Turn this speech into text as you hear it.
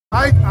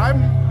I'm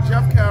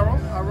Jeff Carroll.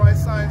 I write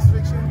science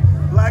fiction,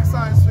 black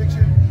science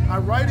fiction. I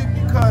write it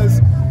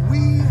because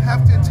we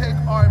have to take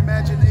our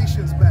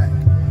imaginations back.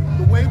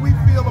 The way we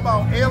feel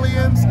about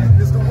aliens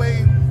is the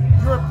way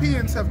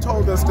Europeans have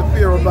told us to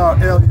feel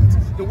about aliens.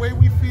 The way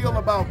we feel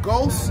about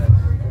ghosts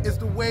is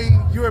the way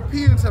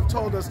Europeans have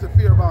told us to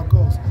feel about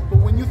ghosts. But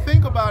when you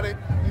think about it,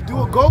 you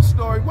do a ghost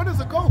story. What is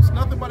a ghost?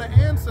 Nothing but an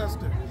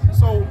ancestor.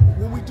 So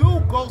when we do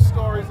ghost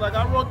stories, like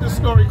I wrote this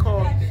story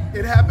called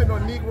It Happened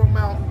on Negro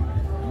Mountain.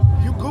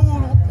 You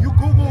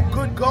Google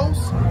good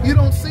ghosts, you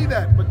don't see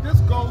that. But this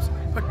ghost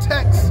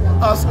protects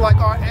us like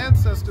our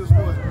ancestors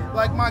would,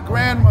 like my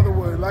grandmother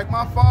would, like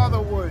my father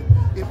would.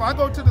 If I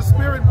go to the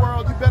spirit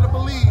world, you better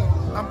believe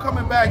I'm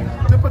coming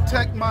back to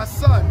protect my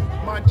son,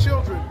 my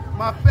children,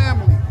 my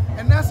family.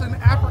 And that's an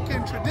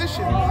African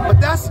tradition, but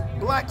that's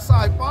black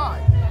sci-fi.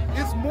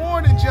 It's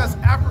more than just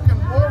African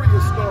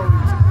warrior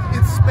stories.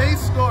 It's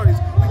space stories.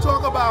 We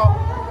talk about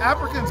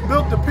Africans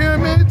built the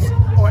pyramids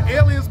or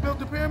aliens built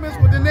the pyramids.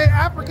 Well, then they're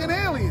African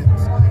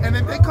aliens. And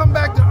if they come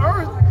back to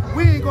Earth,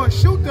 we ain't going to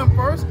shoot them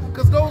first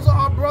because those are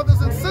our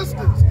brothers and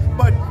sisters.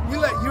 But we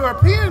let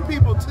European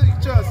people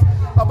teach us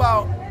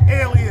about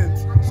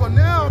aliens. So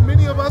now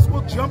many of us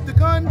will jump the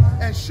gun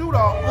and shoot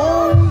our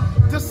own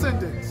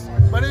descendants.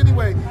 But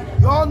anyway,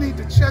 y'all need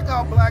to check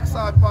out black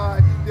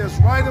sci-fi. There's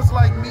writers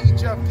like me,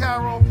 Jeff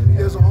Carroll.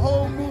 There's a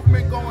whole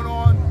movement going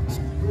on.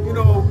 You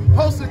know,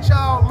 Poster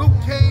Child,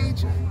 Luke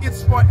Cage.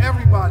 It's for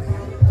everybody.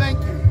 Thank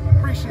you.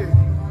 Appreciate it.